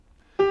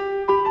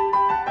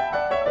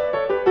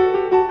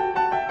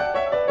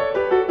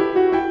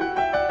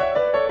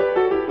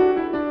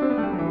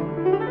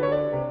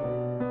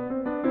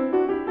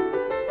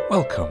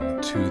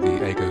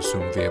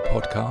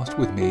podcast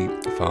with me,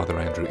 Father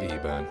Andrew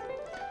Eburn.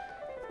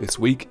 This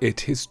week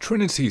it is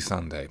Trinity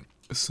Sunday,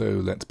 so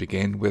let's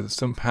begin with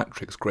St.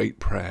 Patrick's great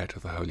prayer to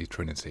the Holy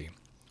Trinity.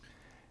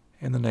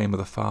 In the name of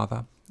the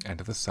Father, and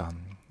of the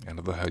Son, and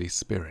of the Holy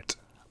Spirit.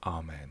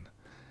 Amen.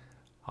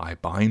 I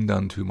bind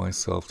unto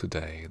myself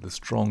today the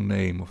strong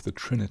name of the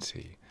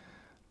Trinity,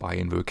 by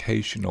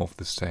invocation of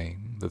the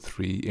same, the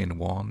three in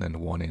one and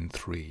one in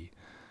three,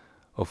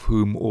 of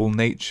whom all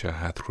nature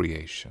hath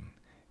creation,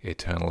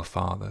 eternal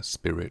Father,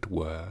 Spirit,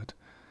 Word.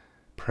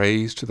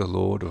 Praise to the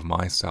Lord of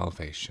my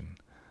salvation.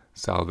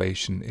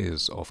 Salvation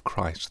is of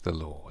Christ the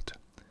Lord.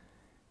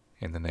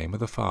 In the name of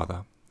the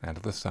Father, and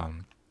of the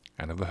Son,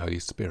 and of the Holy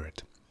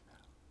Spirit.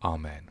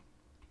 Amen.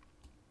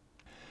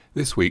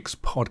 This week's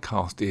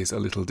podcast is a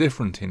little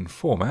different in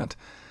format.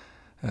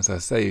 As I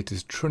say, it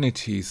is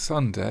Trinity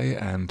Sunday,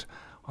 and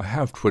I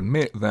have to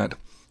admit that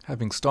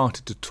having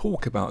started to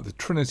talk about the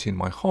Trinity in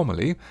my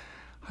homily,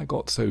 I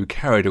got so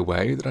carried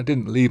away that I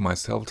didn't leave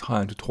myself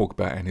time to talk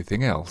about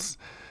anything else.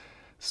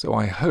 So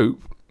I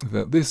hope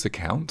that this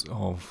account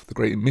of the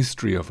great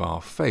mystery of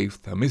our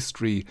faith, the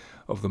mystery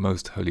of the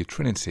Most Holy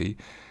Trinity,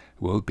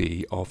 will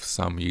be of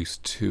some use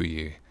to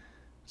you.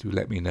 Do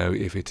let me know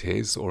if it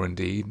is, or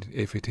indeed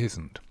if it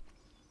isn't.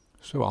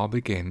 So I'll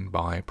begin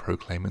by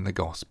proclaiming the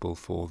Gospel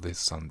for this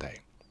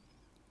Sunday.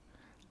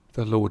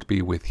 The Lord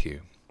be with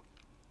you.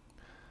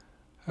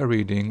 A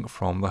reading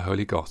from the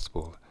Holy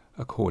Gospel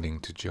according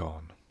to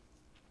John.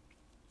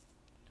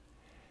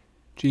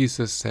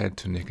 Jesus said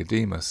to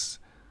Nicodemus,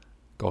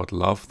 God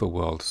loved the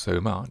world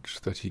so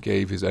much that he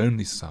gave his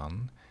only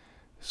Son,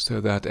 so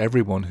that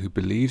everyone who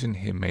believes in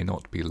him may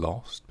not be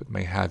lost, but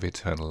may have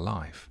eternal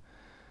life.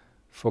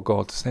 For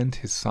God sent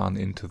his Son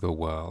into the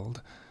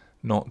world,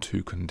 not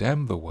to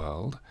condemn the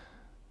world,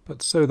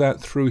 but so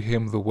that through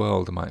him the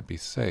world might be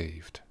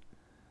saved.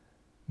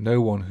 No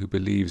one who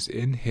believes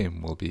in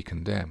him will be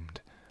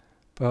condemned,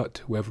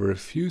 but whoever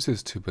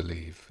refuses to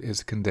believe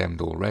is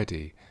condemned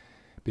already,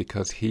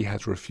 because he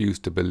has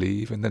refused to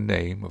believe in the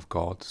name of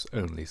God's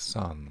only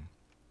Son.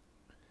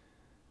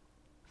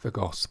 The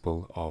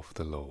Gospel of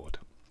the Lord.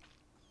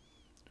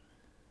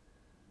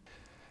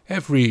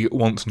 Every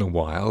once in a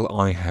while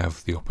I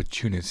have the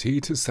opportunity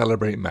to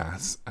celebrate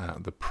Mass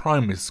at the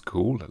primary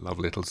school, a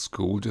lovely little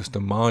school just a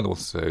mile or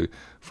so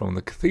from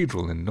the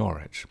cathedral in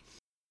Norwich.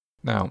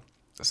 Now,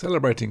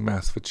 celebrating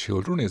Mass for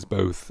children is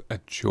both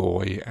a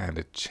joy and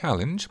a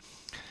challenge.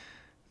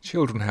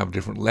 Children have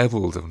different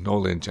levels of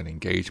knowledge and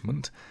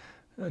engagement,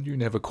 and you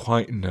never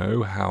quite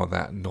know how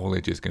that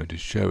knowledge is going to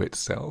show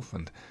itself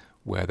and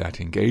where that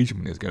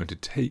engagement is going to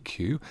take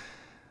you.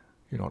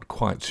 You're not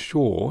quite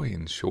sure,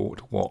 in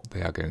short, what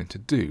they are going to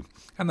do,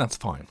 and that's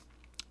fine.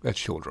 They're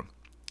children.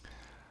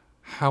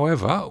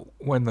 However,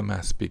 when the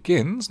Mass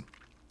begins,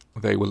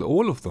 they will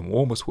all of them,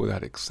 almost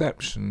without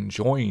exception,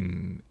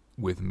 join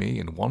with me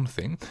in one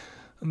thing,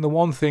 and the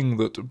one thing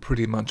that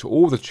pretty much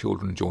all the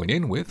children join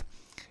in with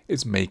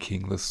is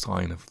making the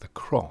sign of the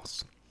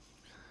cross.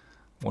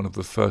 One of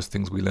the first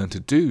things we learn to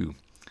do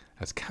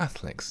as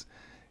Catholics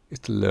is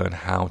to learn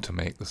how to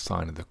make the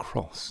sign of the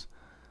cross.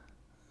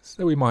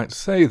 So we might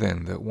say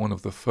then that one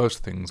of the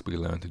first things we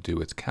learn to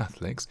do as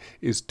Catholics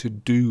is to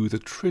do the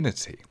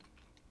Trinity.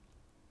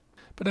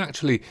 But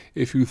actually,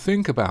 if you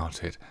think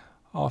about it,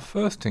 our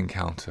first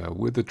encounter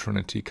with the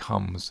Trinity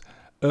comes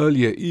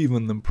earlier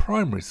even than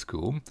primary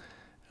school,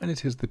 and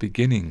it is the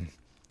beginning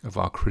of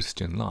our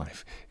Christian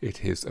life.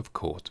 It is, of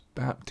course,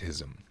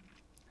 baptism.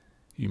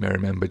 You may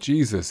remember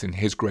Jesus in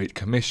his great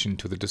commission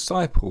to the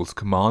disciples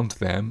command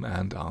them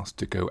and us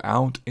to go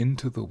out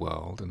into the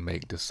world and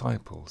make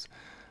disciples,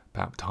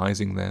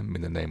 baptizing them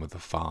in the name of the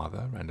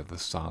Father and of the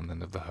Son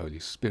and of the Holy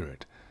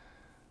Spirit,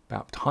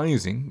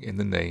 baptizing in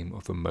the name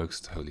of the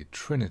Most Holy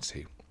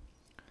Trinity.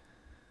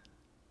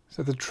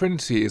 So the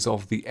Trinity is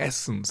of the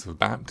essence of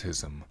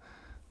baptism,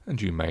 and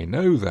you may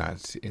know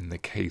that in the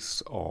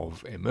case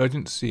of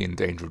emergency and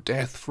danger of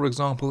death, for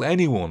example,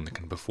 anyone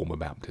can perform a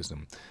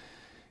baptism.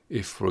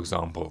 If, for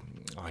example,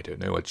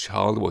 a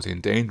child was in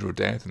danger of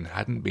death and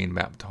hadn't been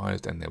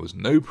baptized and there was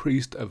no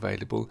priest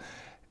available,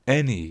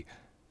 any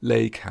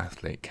lay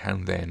Catholic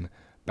can then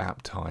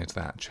baptize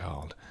that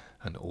child.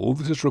 And all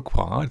that is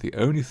required, the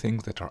only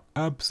things that are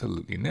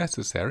absolutely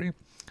necessary,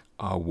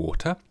 are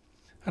water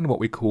and what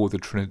we call the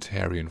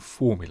Trinitarian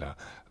formula,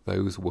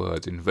 those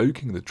words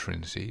invoking the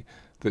Trinity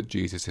that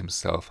Jesus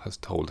himself has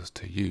told us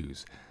to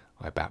use.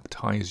 I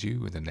baptize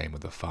you in the name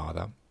of the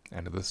Father,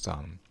 and of the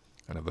Son,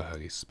 and of the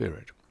Holy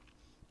Spirit.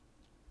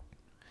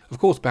 Of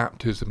course,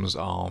 baptisms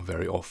are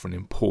very often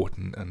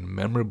important and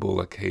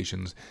memorable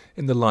occasions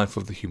in the life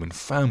of the human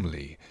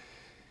family.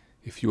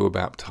 If you were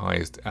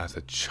baptized as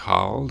a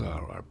child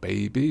or a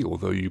baby,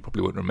 although you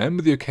probably won't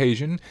remember the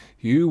occasion,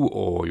 you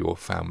or your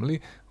family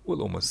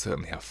will almost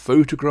certainly have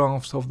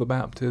photographs of the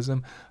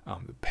baptism.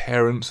 The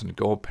parents and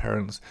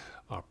godparents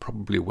are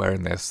probably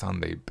wearing their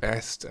Sunday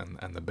best,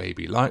 and the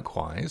baby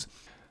likewise.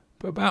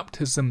 But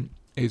baptism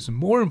is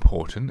more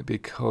important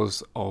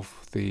because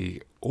of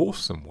the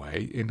awesome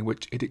way in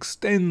which it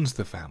extends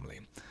the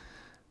family,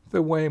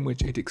 the way in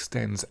which it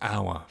extends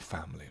our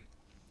family.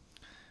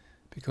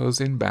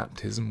 Because in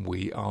baptism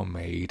we are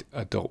made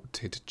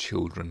adopted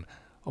children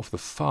of the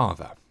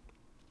Father.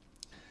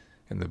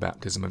 In the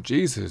baptism of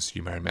Jesus,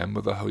 you may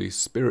remember, the Holy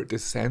Spirit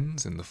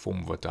descends in the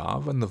form of a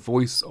dove, and the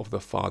voice of the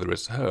Father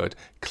is heard,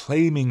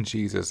 claiming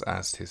Jesus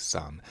as his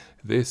Son.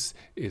 This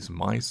is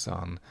my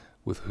Son,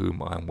 with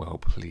whom I am well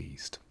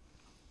pleased.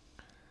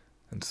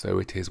 And so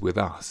it is with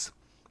us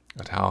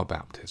at our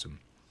baptism.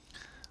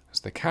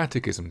 As the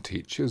Catechism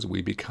teaches,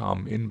 we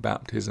become in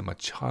baptism a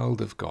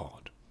child of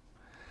God.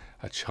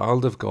 A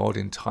child of God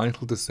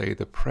entitled to say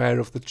the prayer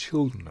of the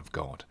children of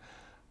God,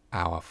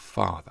 our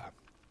Father.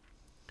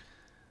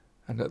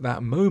 And at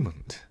that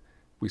moment,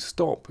 we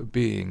stop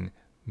being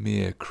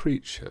mere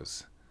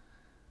creatures.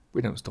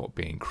 We don't stop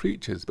being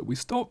creatures, but we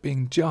stop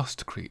being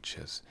just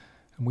creatures,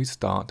 and we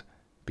start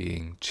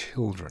being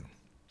children.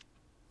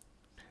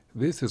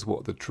 This is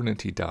what the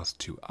Trinity does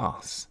to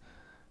us.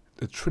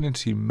 The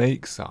Trinity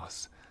makes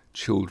us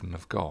children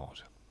of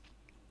God.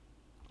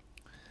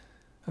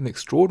 And the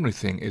extraordinary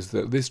thing is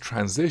that this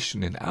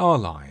transition in our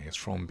lives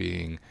from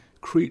being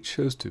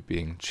creatures to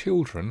being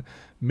children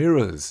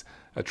mirrors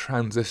a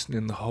transition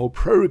in the whole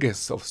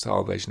progress of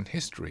salvation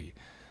history,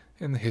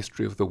 in the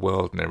history of the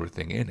world and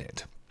everything in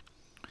it.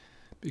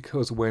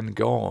 Because when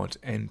God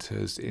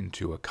enters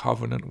into a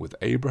covenant with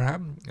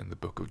Abraham in the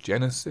book of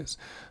Genesis,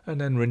 and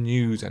then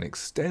renews and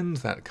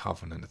extends that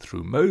covenant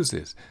through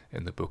Moses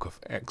in the book of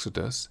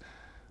Exodus,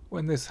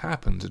 when this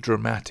happens, a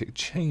dramatic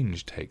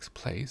change takes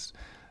place,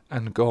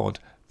 and God,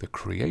 the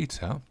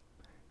Creator,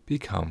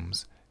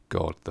 becomes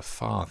God the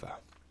Father.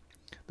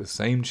 The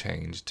same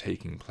change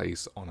taking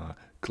place on a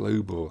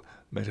global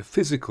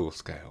metaphysical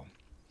scale.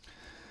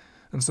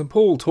 And St.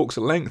 Paul talks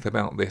at length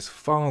about this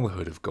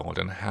fatherhood of God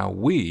and how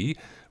we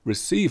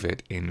receive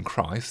it in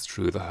Christ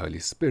through the Holy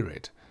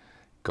Spirit.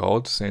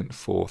 God sent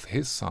forth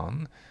his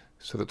Son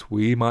so that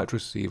we might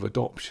receive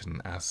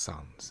adoption as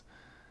sons.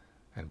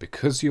 And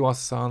because you are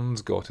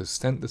sons, God has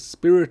sent the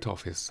Spirit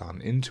of his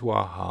Son into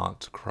our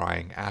hearts,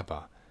 crying,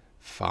 Abba,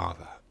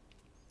 Father.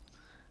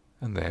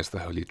 And there's the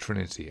Holy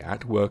Trinity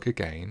at work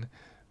again,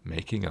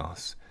 making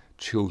us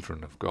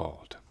children of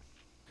God.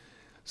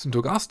 St.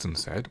 Augustine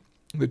said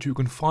that you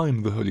can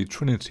find the Holy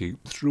Trinity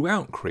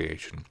throughout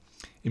creation,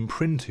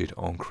 imprinted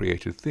on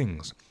created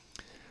things.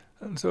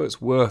 And so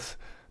it's worth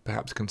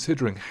perhaps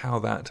considering how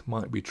that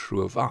might be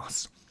true of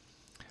us,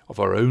 of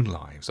our own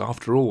lives.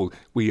 After all,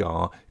 we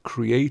are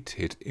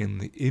created in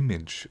the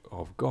image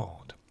of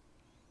God.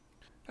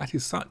 That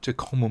is such a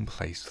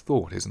commonplace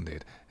thought, isn't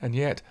it? And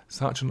yet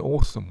such an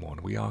awesome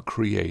one. We are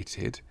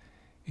created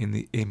in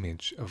the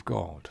image of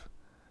God.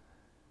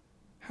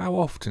 How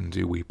often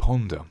do we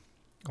ponder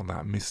on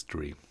that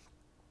mystery?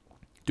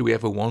 Do we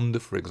ever wonder,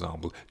 for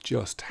example,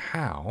 just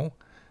how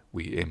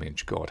we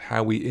image God,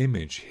 how we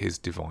image his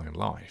divine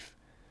life?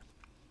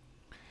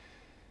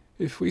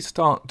 If we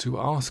start to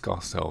ask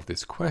ourselves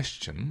this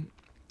question,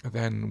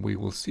 then we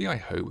will see, I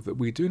hope, that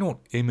we do not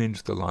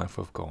image the life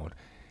of God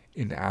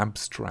in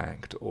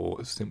abstract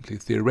or simply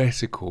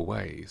theoretical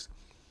ways.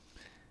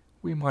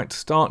 We might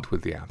start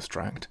with the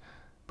abstract,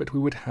 but we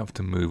would have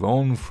to move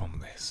on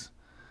from this.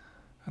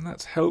 And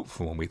that's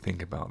helpful when we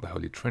think about the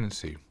Holy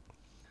Trinity.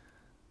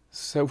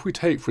 So if we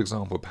take, for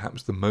example,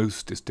 perhaps the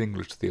most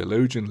distinguished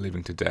theologian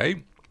living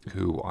today,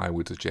 who I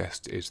would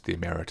suggest is the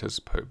Emeritus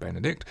Pope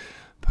Benedict,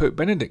 Pope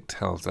Benedict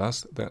tells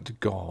us that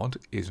God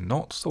is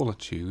not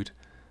solitude,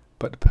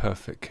 but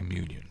perfect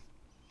communion.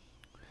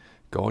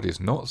 God is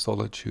not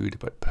solitude,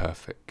 but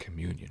perfect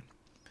communion.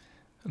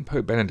 And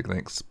Pope Benedict then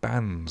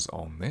expands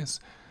on this.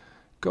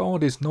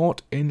 God is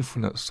not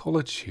infinite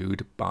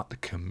solitude,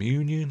 but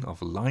communion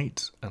of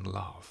light and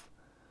love.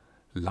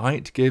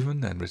 Light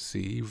given and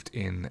received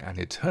in an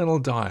eternal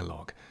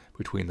dialogue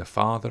between the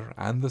Father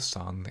and the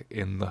Son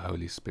in the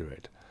Holy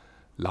Spirit.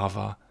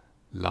 Lover,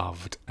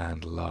 loved,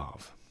 and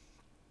love.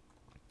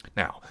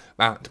 Now,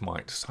 that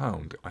might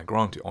sound, I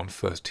grant it, on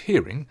first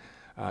hearing,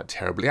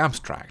 terribly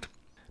abstract.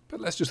 But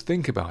let's just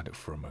think about it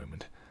for a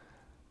moment.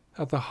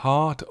 At the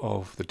heart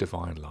of the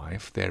divine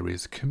life, there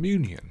is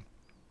communion,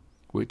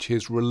 which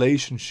is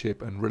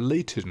relationship and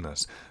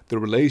relatedness, the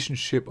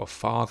relationship of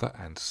Father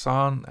and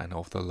Son and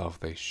of the love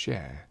they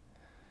share.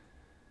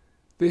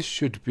 This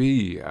should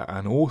be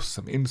an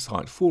awesome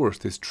insight for us,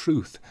 this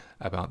truth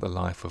about the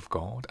life of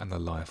God and the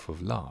life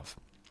of love.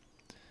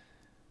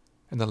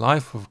 In the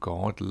life of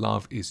God,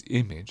 love is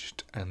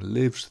imaged and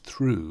lives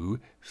through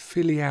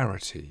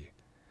filiarity,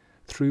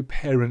 through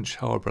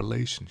parent-child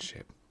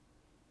relationship.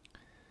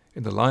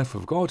 In the life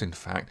of God, in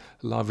fact,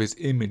 love is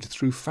imaged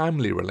through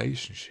family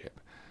relationship.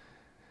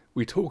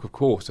 We talk, of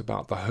course,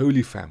 about the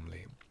Holy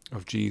Family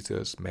of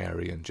Jesus,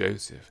 Mary, and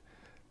Joseph,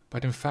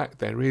 but in fact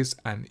there is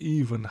an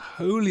even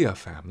holier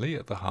family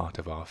at the heart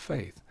of our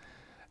faith,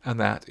 and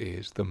that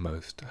is the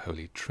Most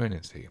Holy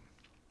Trinity.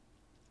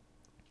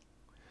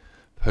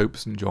 Pope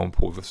St. John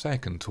Paul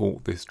II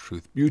taught this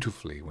truth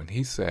beautifully when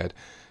he said,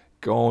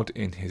 God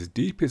in his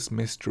deepest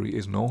mystery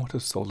is not a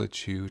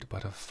solitude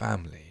but a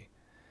family,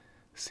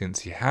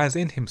 since he has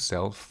in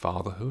himself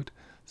fatherhood,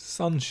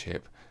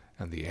 sonship,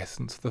 and the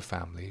essence of the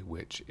family,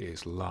 which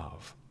is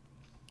love.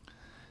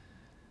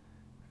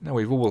 Now,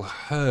 we've all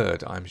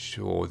heard, I'm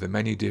sure, the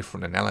many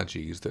different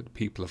analogies that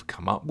people have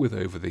come up with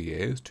over the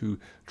years to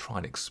try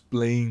and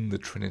explain the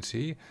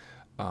Trinity.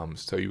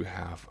 So you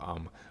have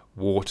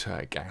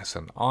water, gas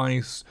and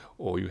ice,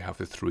 or you have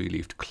the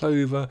three-leaved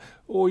clover,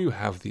 or you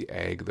have the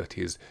egg that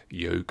is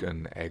yolk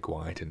and egg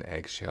white and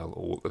eggshell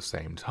all at the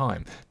same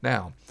time.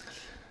 Now,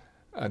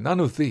 none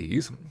of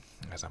these,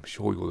 as I'm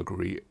sure you'll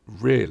agree,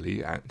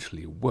 really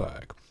actually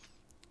work.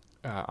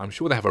 I'm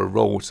sure they have a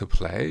role to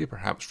play,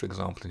 perhaps, for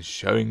example, in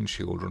showing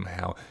children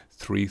how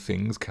three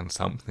things can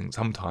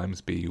sometimes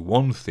be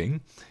one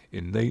thing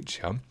in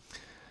nature,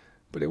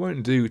 but it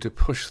won't do to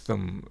push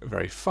them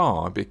very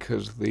far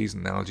because these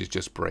analogies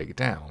just break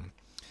down.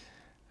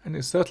 And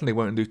it certainly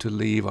won't do to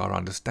leave our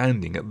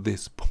understanding at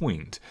this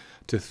point,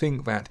 to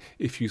think that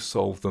if you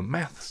solve the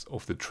maths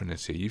of the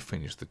Trinity, you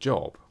finish the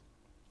job.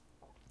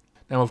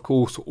 Now, of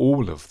course,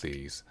 all of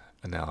these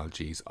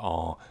analogies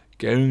are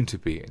going to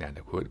be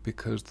inadequate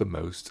because the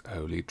most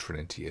holy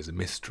Trinity is a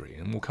mystery,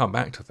 and we'll come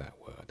back to that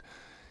word.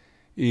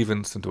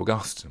 Even St.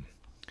 Augustine,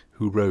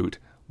 who wrote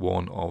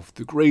one of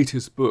the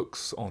greatest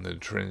books on the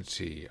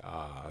Trinity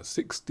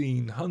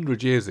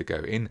 1600 years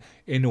ago,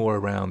 in or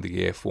around the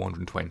year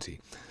 420,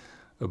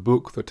 a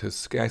book that has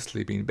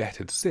scarcely been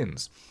bettered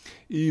since,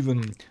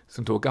 even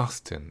St.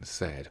 Augustine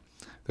said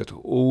that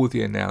all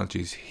the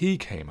analogies he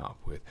came up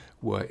with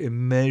were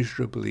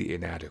immeasurably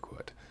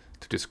inadequate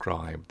to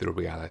describe the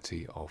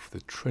reality of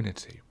the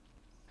Trinity.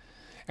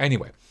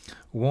 Anyway,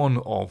 one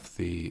of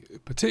the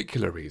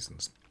particular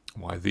reasons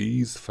why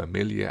these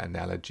familiar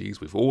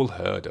analogies we've all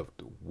heard of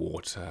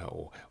water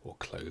or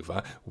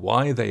clover,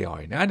 why they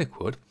are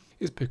inadequate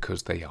is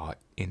because they are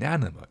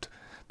inanimate.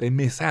 They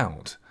miss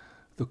out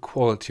the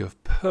quality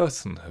of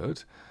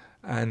personhood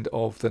and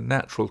of the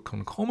natural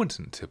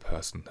concomitant to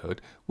personhood,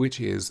 which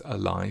is a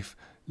life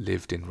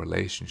lived in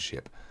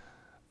relationship,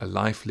 a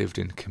life lived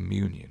in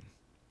communion.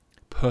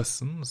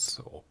 Persons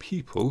or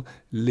people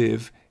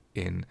live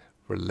in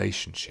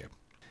relationship,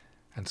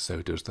 and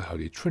so does the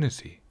Holy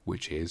Trinity,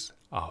 which is,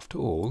 after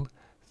all,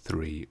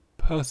 three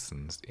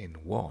persons in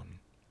one.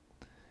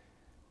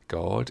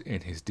 God,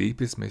 in his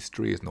deepest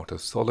mystery, is not a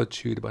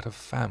solitude but a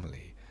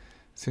family,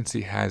 since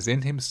he has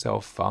in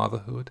himself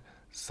fatherhood,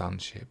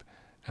 sonship,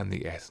 and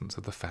the essence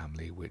of the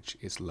family, which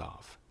is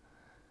love.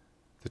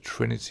 The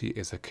Trinity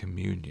is a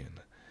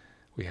communion.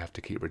 We have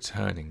to keep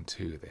returning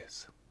to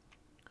this.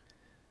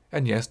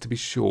 And yes, to be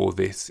sure,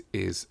 this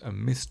is a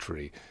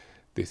mystery.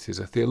 This is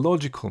a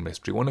theological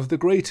mystery, one of the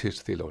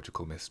greatest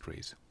theological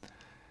mysteries.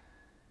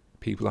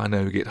 People I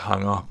know get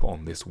hung up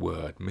on this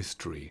word,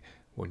 mystery.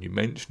 When you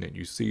mention it,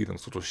 you see them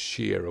sort of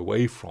sheer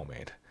away from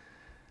it.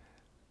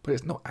 But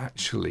it's not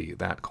actually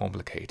that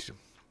complicated.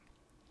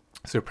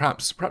 So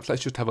perhaps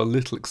let's just have a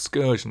little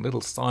excursion, a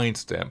little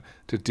sidestep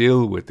to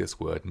deal with this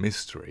word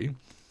mystery.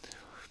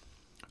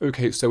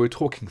 Okay, so we're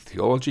talking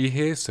theology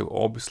here, so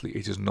obviously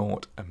it is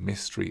not a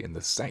mystery in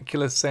the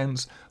secular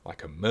sense,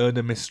 like a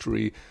murder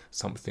mystery,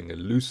 something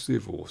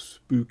elusive or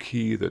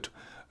spooky that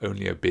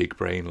only a big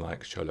brain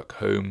like Sherlock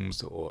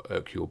Holmes or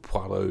Hercule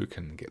Poirot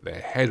can get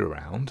their head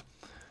around.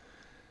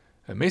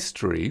 A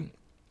mystery,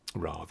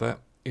 rather,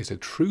 is a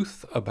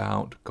truth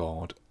about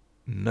God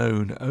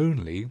known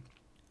only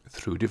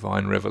through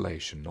divine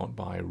revelation, not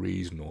by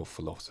reason or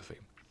philosophy.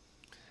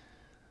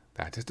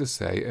 That is to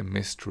say, a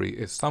mystery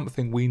is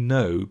something we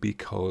know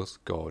because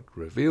God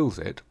reveals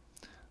it,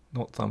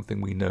 not something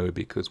we know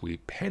because we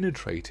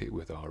penetrate it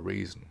with our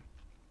reason.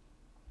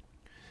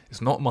 It's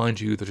not,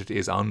 mind you, that it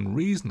is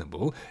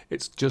unreasonable,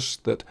 it's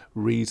just that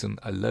reason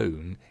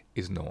alone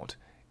is not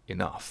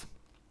enough.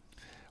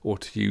 Or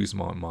to use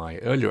my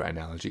earlier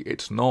analogy,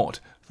 it's not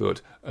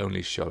that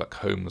only Sherlock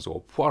Holmes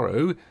or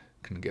Poirot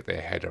can get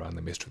their head around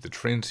the mystery of the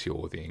Trinity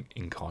or the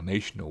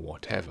Incarnation or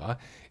whatever,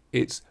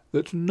 it's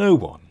that no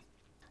one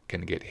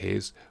can get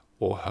his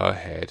or her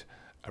head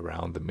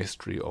around the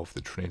mystery of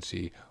the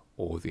Trinity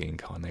or the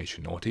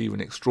Incarnation, not even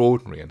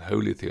extraordinary and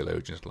holy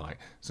theologians like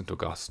St.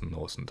 Augustine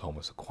or St.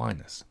 Thomas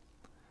Aquinas.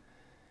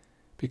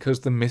 Because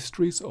the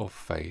mysteries of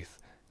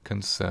faith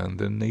concern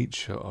the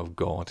nature of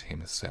God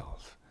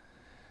himself.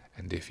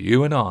 And if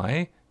you and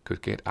I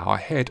could get our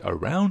head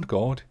around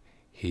God,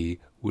 he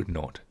would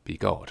not be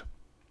God.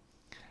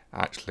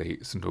 Actually,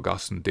 St.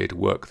 Augustine did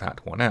work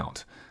that one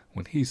out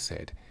when he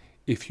said,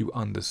 if you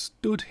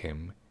understood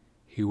him,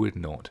 he would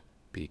not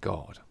be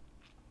God.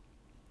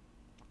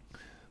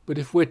 But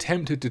if we're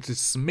tempted to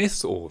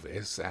dismiss all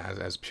this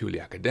as purely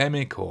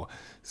academic or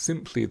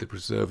simply the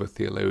preserver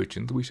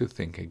theologians, we should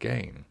think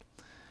again.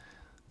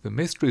 The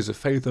mysteries of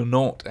faith are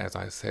not, as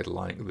I said,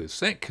 like the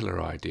secular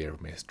idea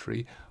of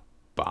mystery,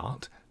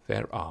 but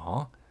there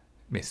are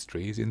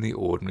mysteries in the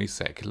ordinary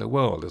secular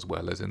world as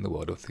well as in the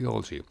world of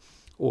theology.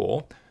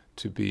 Or,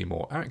 to be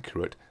more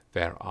accurate,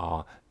 there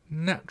are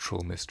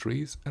natural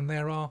mysteries and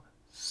there are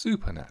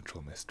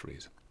supernatural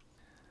mysteries.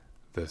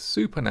 The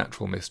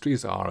supernatural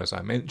mysteries are, as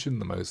I mentioned,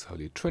 the Most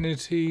Holy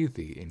Trinity,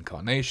 the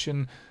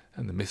Incarnation,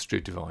 and the mystery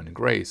of divine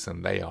grace,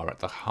 and they are at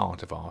the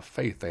heart of our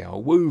faith. They are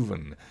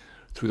woven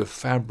through the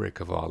fabric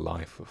of our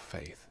life of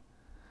faith.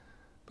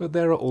 But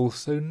there are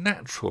also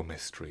natural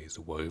mysteries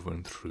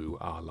woven through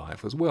our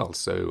life as well.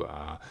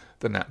 So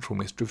the natural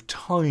mystery of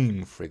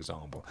time, for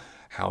example.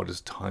 How does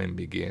time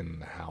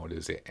begin? How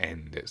does it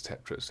end?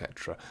 Etc.,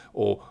 etc.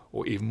 Or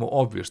even more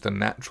obvious, the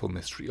natural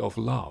mystery of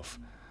love.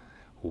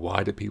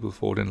 Why do people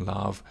fall in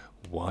love?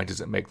 Why does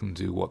it make them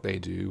do what they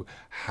do?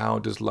 How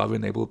does love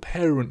enable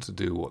parents to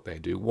do what they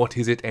do? What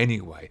is it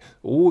anyway?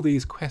 All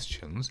these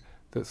questions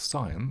that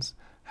science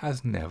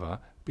has never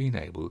been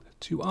able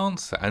to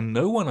answer. And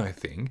no one, I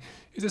think,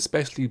 is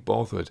especially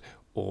bothered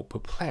or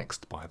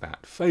perplexed by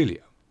that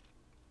failure.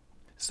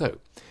 So,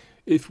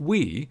 if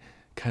we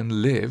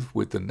can live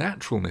with the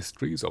natural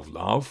mysteries of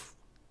love,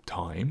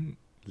 time,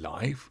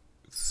 life,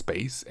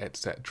 space,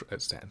 etc.,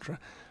 etc.,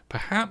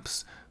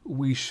 perhaps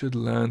we should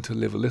learn to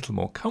live a little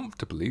more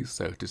comfortably,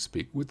 so to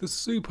speak, with the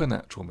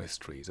supernatural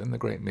mysteries and the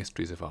great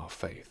mysteries of our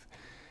faith.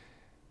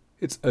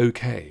 It's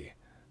okay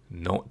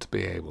not to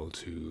be able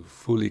to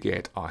fully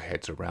get our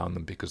heads around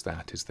them because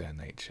that is their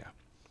nature.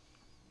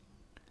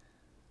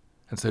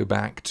 And so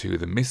back to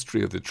the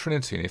mystery of the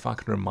Trinity, and if I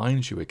can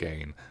remind you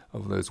again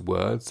of those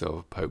words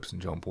of Pope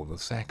St. John Paul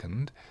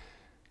II,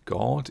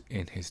 God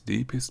in his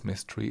deepest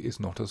mystery is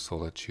not a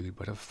solitude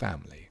but a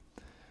family,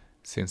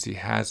 since he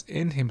has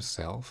in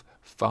himself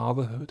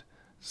fatherhood,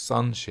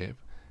 sonship,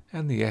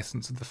 and the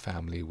essence of the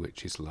family,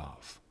 which is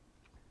love.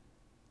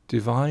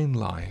 Divine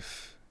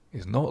life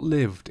is not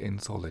lived in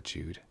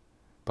solitude,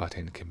 but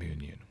in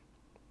communion.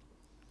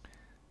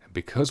 And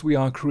because we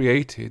are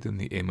created in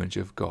the image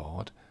of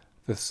God,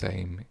 the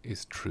same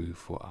is true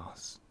for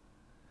us.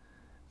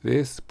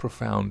 This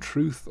profound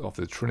truth of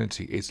the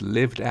Trinity is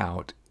lived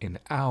out in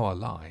our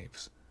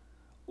lives,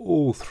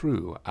 all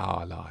through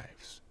our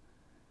lives.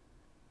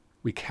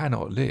 We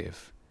cannot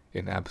live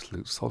in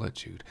absolute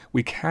solitude.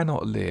 We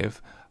cannot live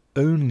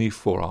only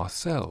for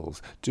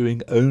ourselves,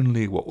 doing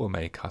only what will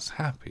make us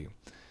happy.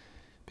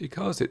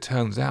 Because it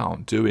turns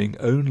out doing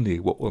only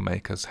what will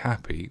make us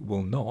happy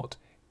will not,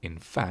 in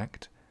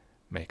fact,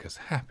 make us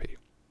happy.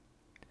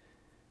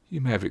 You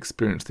may have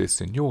experienced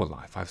this in your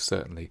life. I've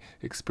certainly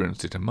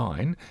experienced it in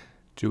mine.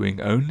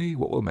 Doing only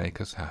what will make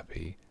us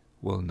happy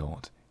will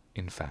not,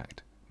 in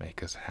fact,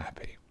 make us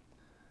happy.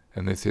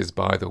 And this is,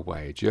 by the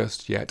way,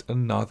 just yet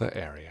another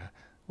area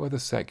where the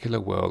secular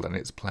world and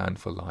its plan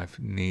for life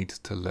needs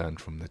to learn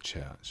from the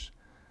Church.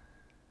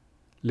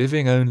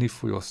 Living only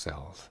for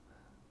yourself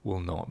will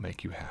not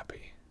make you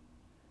happy.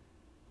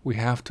 We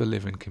have to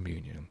live in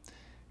communion,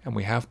 and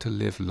we have to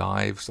live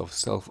lives of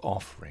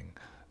self-offering,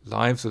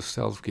 lives of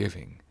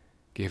self-giving,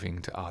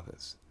 giving to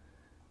others.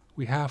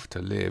 We have to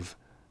live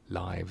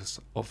lives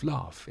of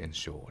love, in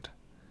short,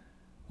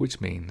 which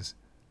means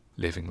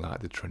living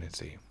like the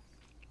Trinity.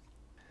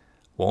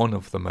 One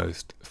of the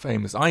most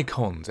famous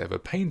icons ever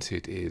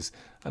painted is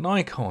an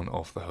icon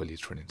of the Holy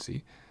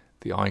Trinity,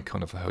 the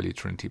icon of the Holy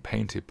Trinity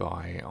painted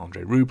by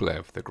Andrei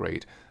Rublev, the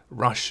great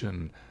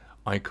Russian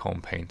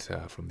icon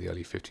painter from the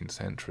early 15th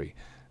century.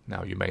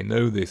 Now, you may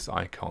know this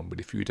icon, but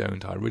if you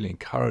don't, I really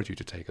encourage you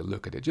to take a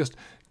look at it. Just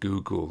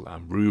Google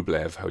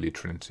Rublev Holy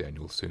Trinity and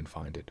you'll soon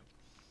find it.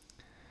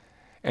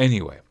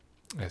 Anyway,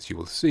 as you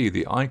will see,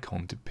 the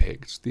icon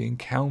depicts the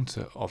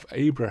encounter of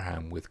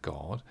Abraham with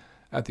God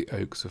at the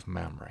Oaks of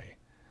Mamre,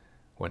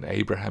 when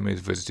Abraham is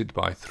visited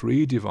by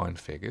three divine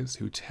figures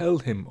who tell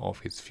him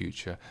of his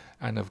future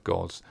and of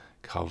God's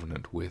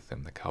covenant with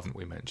him, the covenant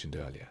we mentioned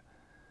earlier.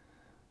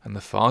 And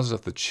the fathers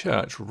of the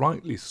Church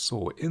rightly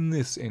saw in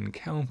this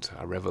encounter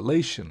a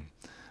revelation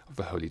of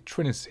the Holy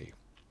Trinity.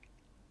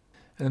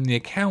 And in the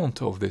account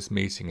of this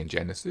meeting in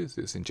Genesis,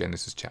 it's in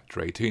Genesis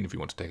chapter 18 if you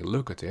want to take a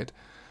look at it,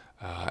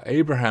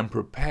 Abraham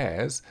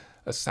prepares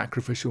a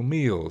sacrificial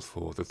meal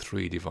for the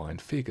three divine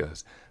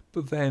figures,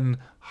 but then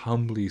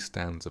humbly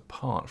stands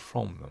apart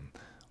from them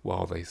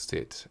while they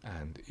sit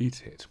and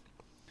eat it.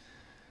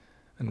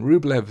 And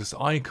Rublev's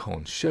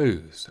icon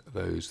shows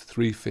those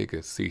three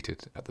figures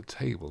seated at the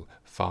table,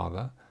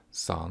 Father,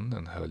 Son,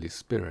 and Holy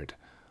Spirit,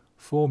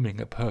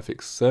 forming a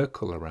perfect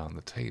circle around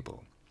the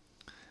table.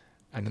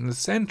 And in the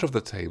center of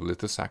the table is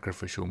the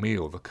sacrificial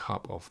meal, the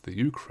cup of the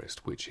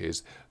Eucharist, which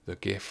is the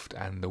gift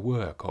and the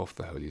work of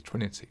the Holy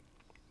Trinity.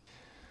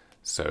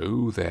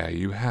 So there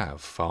you have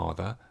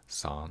Father,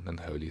 Son, and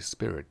Holy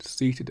Spirit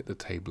seated at the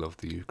table of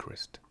the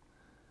Eucharist.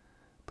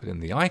 But in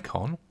the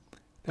icon,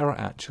 there are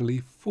actually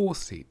 4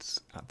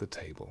 seats at the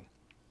table.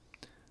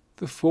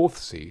 The 4th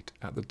seat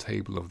at the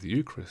table of the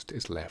Eucharist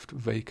is left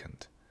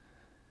vacant,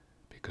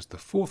 because the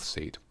 4th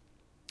seat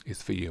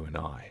is for you and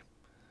I,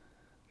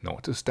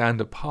 not to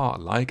stand apart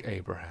like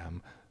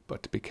Abraham,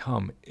 but to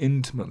become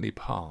intimately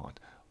part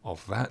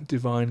of that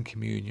divine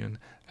communion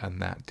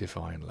and that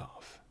divine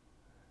love.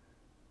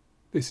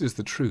 This is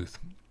the truth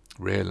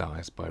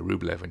realized by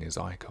Rublev in his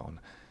icon.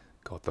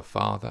 God the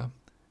Father,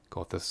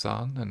 God the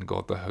Son, and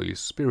God the Holy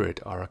Spirit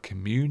are a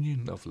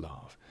communion of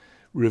love,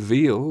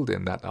 revealed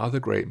in that other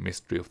great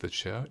mystery of the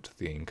Church,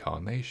 the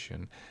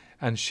Incarnation,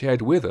 and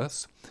shared with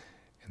us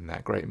in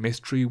that great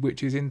mystery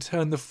which is in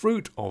turn the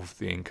fruit of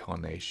the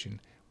Incarnation,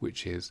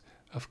 which is,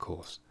 of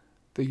course,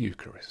 the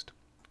Eucharist.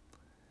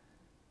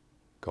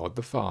 God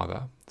the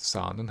Father,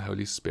 Son, and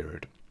Holy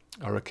Spirit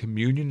are a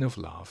communion of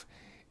love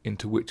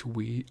into which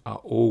we are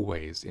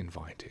always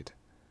invited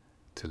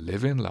to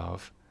live in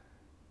love,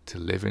 to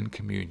live in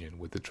communion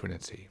with the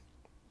Trinity.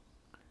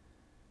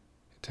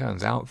 It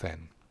turns out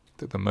then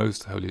that the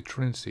Most Holy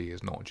Trinity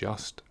is not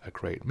just a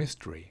great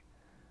mystery,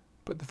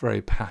 but the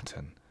very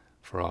pattern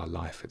for our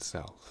life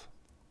itself.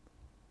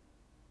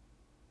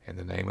 In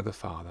the name of the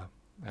Father,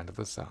 and of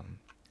the Son,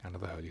 and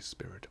of the Holy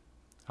Spirit.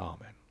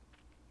 Amen.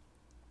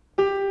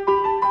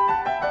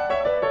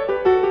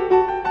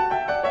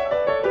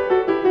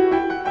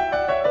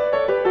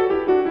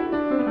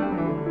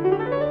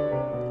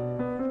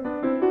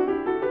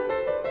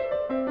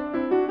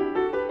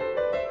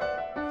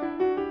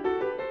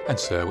 And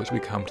so, as we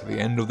come to the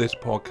end of this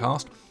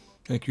podcast,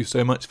 thank you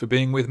so much for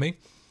being with me.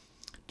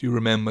 Do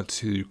remember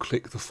to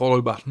click the follow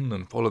button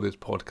and follow this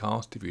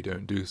podcast if you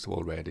don't do so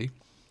already.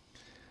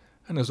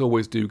 And as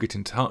always, do get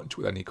in touch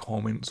with any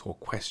comments or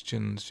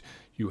questions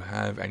you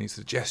have, any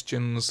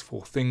suggestions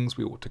for things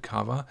we ought to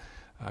cover.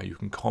 You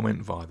can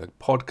comment via the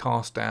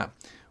podcast app,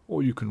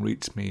 or you can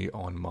reach me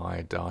on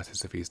my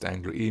Diocese of East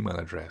Anglia email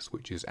address,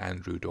 which is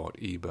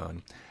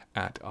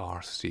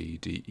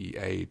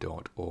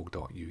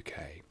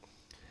andrew.eburn@rcdea.org.uk.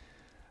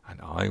 And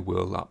I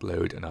will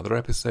upload another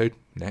episode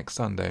next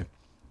Sunday,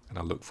 and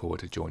I look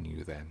forward to joining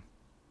you then.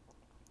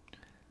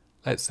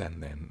 Let's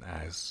end then,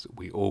 as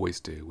we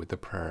always do, with the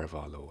prayer of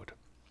our Lord.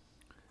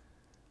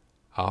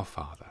 Our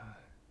Father,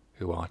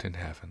 who art in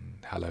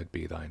heaven, hallowed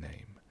be thy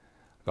name.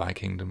 Thy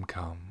kingdom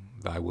come,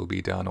 thy will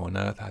be done on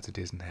earth as it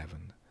is in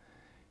heaven.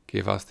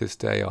 Give us this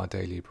day our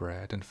daily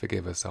bread, and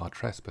forgive us our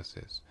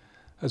trespasses,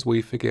 as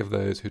we forgive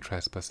those who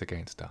trespass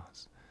against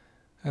us.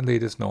 And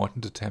lead us not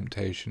into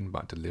temptation,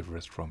 but deliver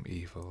us from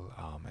evil.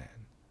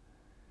 Amen.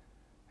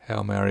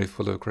 Hail Mary,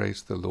 full of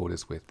grace, the Lord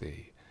is with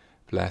thee.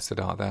 Blessed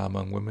art thou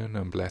among women,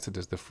 and blessed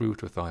is the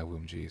fruit of thy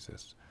womb,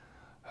 Jesus.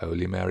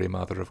 Holy Mary,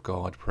 Mother of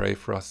God, pray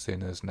for us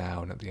sinners,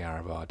 now and at the hour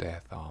of our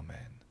death.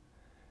 Amen.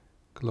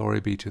 Glory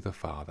be to the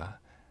Father,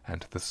 and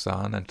to the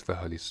Son, and to the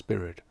Holy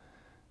Spirit,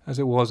 as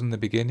it was in the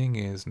beginning,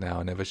 is, now,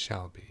 and ever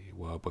shall be,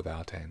 world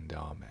without end.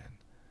 Amen.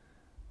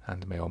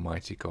 And may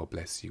Almighty God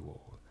bless you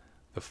all,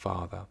 the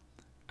Father,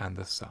 and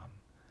the Son,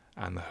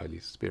 and the Holy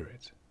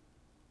Spirit.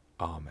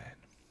 Amen.